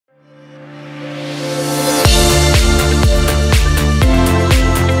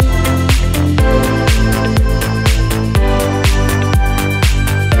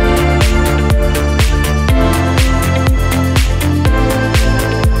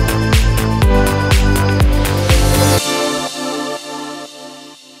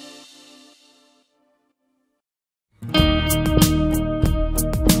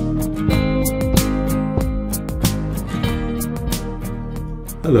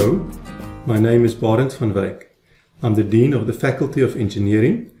Hello, my name is Barend van Wyk. I'm the Dean of the Faculty of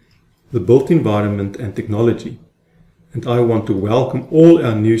Engineering, the Built Environment and Technology, and I want to welcome all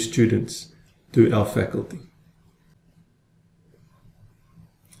our new students to our faculty.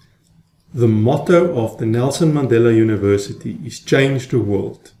 The motto of the Nelson Mandela University is Change the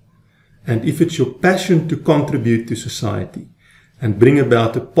World. And if it's your passion to contribute to society and bring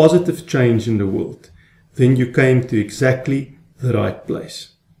about a positive change in the world, then you came to exactly the right place.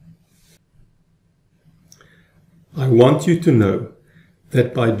 I want you to know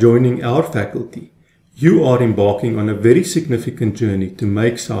that by joining our faculty, you are embarking on a very significant journey to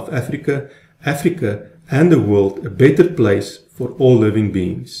make South Africa, Africa, and the world a better place for all living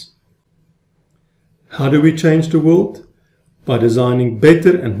beings. How do we change the world? By designing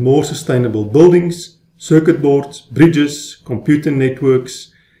better and more sustainable buildings, circuit boards, bridges, computer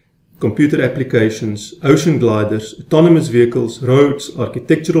networks, computer applications, ocean gliders, autonomous vehicles, roads,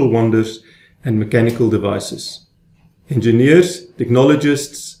 architectural wonders, and mechanical devices. Engineers,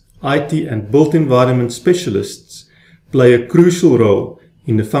 technologists, IT and built environment specialists play a crucial role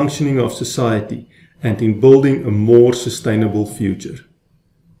in the functioning of society and in building a more sustainable future.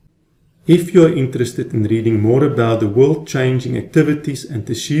 If you are interested in reading more about the world-changing activities and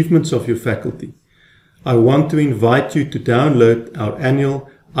achievements of your faculty, I want to invite you to download our annual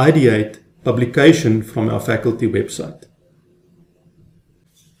Ideate publication from our faculty website.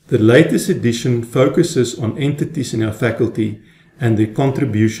 The latest edition focuses on entities in our faculty and their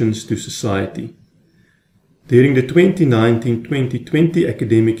contributions to society. During the 2019-2020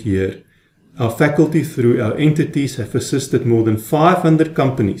 academic year, our faculty through our entities have assisted more than 500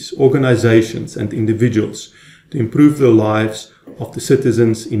 companies, organizations and individuals to improve the lives of the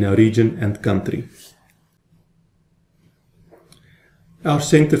citizens in our region and country. Our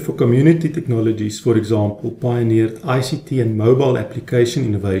Center for Community Technologies, for example, pioneered ICT and mobile application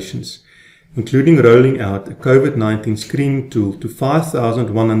innovations, including rolling out a COVID-19 screening tool to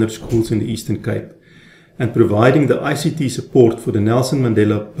 5,100 schools in the Eastern Cape, and providing the ICT support for the Nelson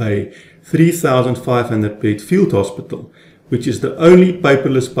Mandela Bay 3,500-bed field hospital, which is the only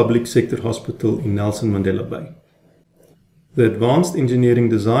paperless public sector hospital in Nelson Mandela Bay. The Advanced Engineering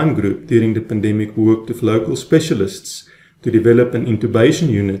Design Group during the pandemic worked with local specialists to develop an intubation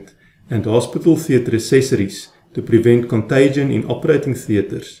unit and hospital theatre accessories to prevent contagion in operating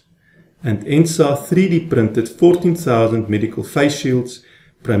theatres, and ENSA 3D printed 14,000 medical face shields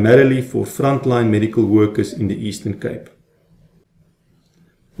primarily for frontline medical workers in the Eastern Cape.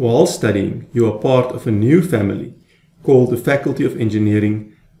 While studying, you are part of a new family called the Faculty of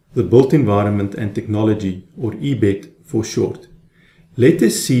Engineering, the Built Environment and Technology, or EBET for short. Let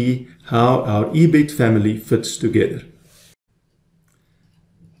us see how our EBET family fits together.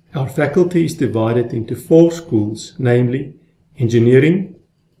 Our faculty is divided into 4 schools, namely Engineering,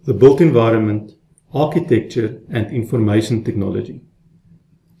 the Built Environment, Architecture and Information Technology.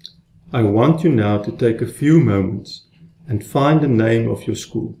 I want you now to take a few moments and find the name of your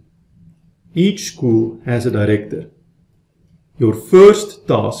school. Each school has a director. Your first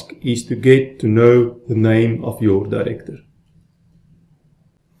task is to get to know the name of your director.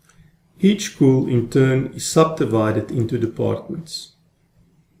 Each school in turn is subdivided into departments.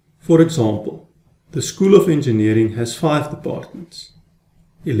 For example, the School of Engineering has 5 departments: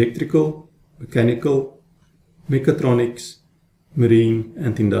 Electrical, Mechanical, Mechatronics, Marine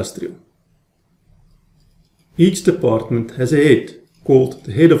and Industrial. Each department has a head called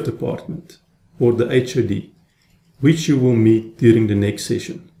the Head of Department, or the HOD, which you will meet during the next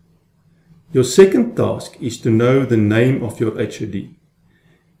session. Your second task is to know the name of your HOD.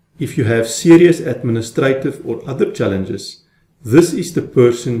 If you have serious administrative or other challenges, this is the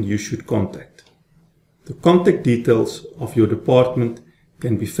person you should contact. The contact details of your department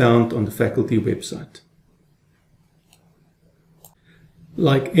can be found on the faculty website.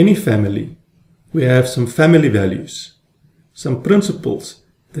 Like any family, we have some family values, some principles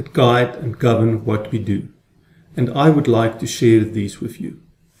that guide and govern what we do, and I would like to share these with you.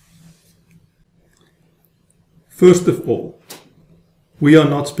 First of all, we are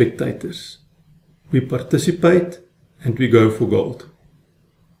not spectators. We participate and we go for gold.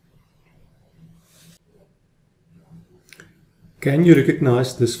 Can you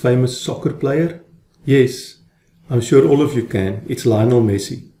recognize this famous soccer player? Yes, I'm sure all of you can. It's Lionel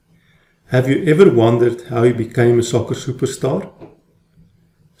Messi. Have you ever wondered how he became a soccer superstar?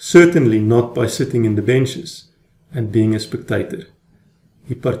 Certainly not by sitting in the benches and being a spectator.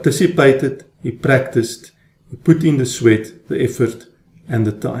 He participated, he practiced, he put in the sweat, the effort and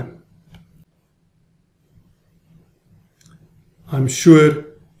the time. I'm sure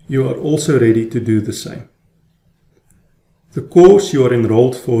you are also ready to do the same. The course you are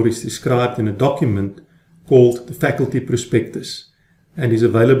enrolled for is described in a document called the Faculty Prospectus and is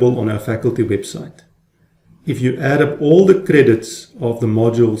available on our faculty website. If you add up all the credits of the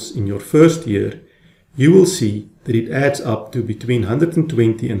modules in your first year, you will see that it adds up to between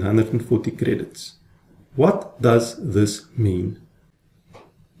 120 and 140 credits. What does this mean?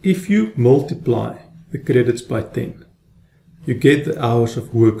 If you multiply the credits by 10, you get the hours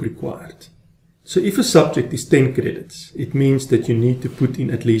of work required. So if a subject is 10 credits, it means that you need to put in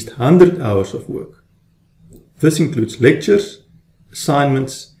at least 100 hours of work. This includes lectures,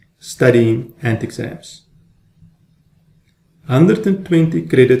 assignments, studying, and exams. 120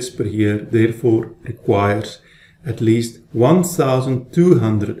 credits per year therefore requires at least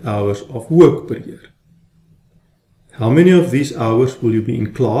 1,200 hours of work per year. How many of these hours will you be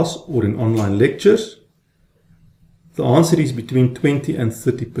in class or in online lectures? The answer is between 20 and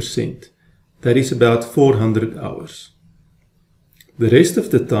 30%. That is about 400 hours. The rest of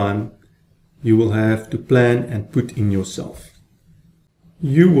the time you will have to plan and put in yourself.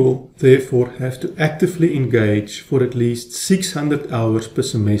 You will therefore have to actively engage for at least 600 hours per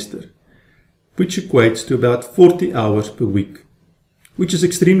semester, which equates to about 40 hours per week, which is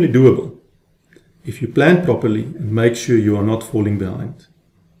extremely doable if you plan properly and make sure you are not falling behind.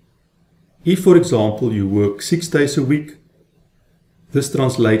 If, for example, you work 6 days a week, this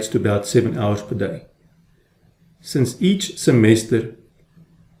translates to about 7 hours per day. Since each semester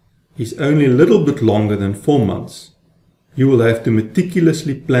is only a little bit longer than 4 months, you will have to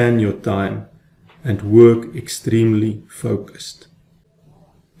meticulously plan your time and work extremely focused.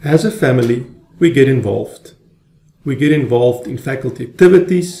 As a family, we get involved. We get involved in faculty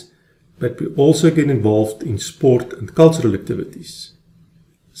activities, but we also get involved in sport and cultural activities.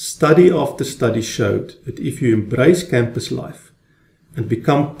 Study after study showed that if you embrace campus life and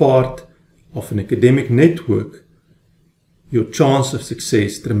become part of an academic network, your chance of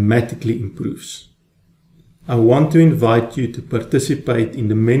success dramatically improves. I want to invite you to participate in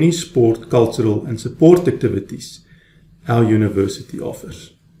the many sport, cultural, and support activities our university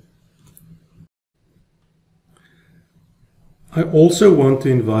offers. I also want to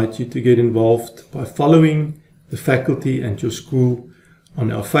invite you to get involved by following the faculty and your school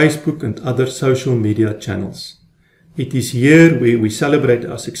on our Facebook and other social media channels. It is here where we celebrate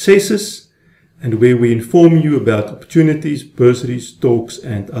our successes and where we inform you about opportunities, bursaries, talks,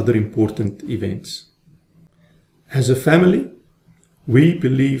 and other important events. As a family, we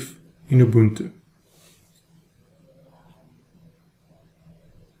believe in Ubuntu.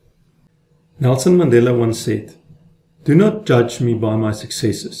 Nelson Mandela once said, "Do not judge me by my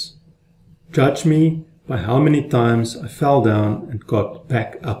successes. Judge me by how many times I fell down and got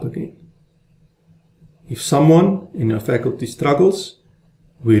back up again." If someone in our faculty struggles,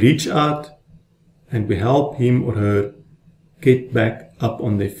 we reach out and we help him or her get back up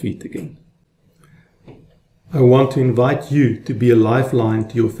on their feet again. I want to invite you to be a lifeline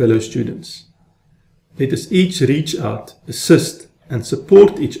to your fellow students. Let us each reach out, assist, and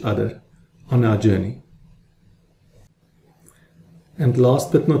support each other on our journey. And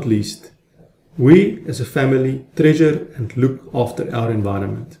last but not least, we as a family treasure and look after our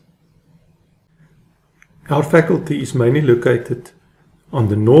environment. Our faculty is mainly located on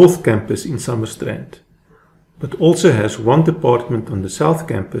the North Campus in Summerstrand, but also has one department on the South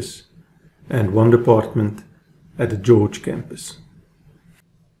Campus and one department at the George Campus.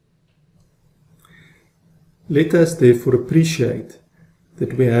 Let us therefore appreciate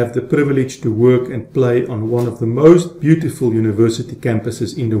that we have the privilege to work and play on one of the most beautiful university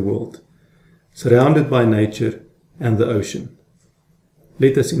campuses in the world, surrounded by nature and the ocean.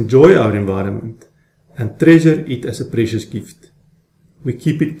 Let us enjoy our environment and treasure it as a precious gift. We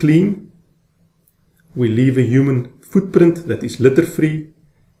keep it clean, we leave a human footprint that is litter-free,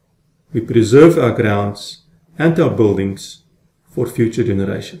 we preserve our grounds and our buildings for future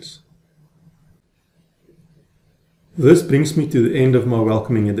generations. This brings me to the end of my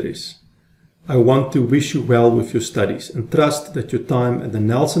welcoming address. I want to wish you well with your studies and trust that your time at the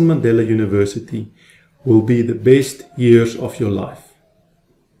Nelson Mandela University will be the best years of your life.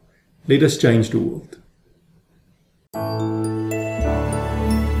 Let us change the world.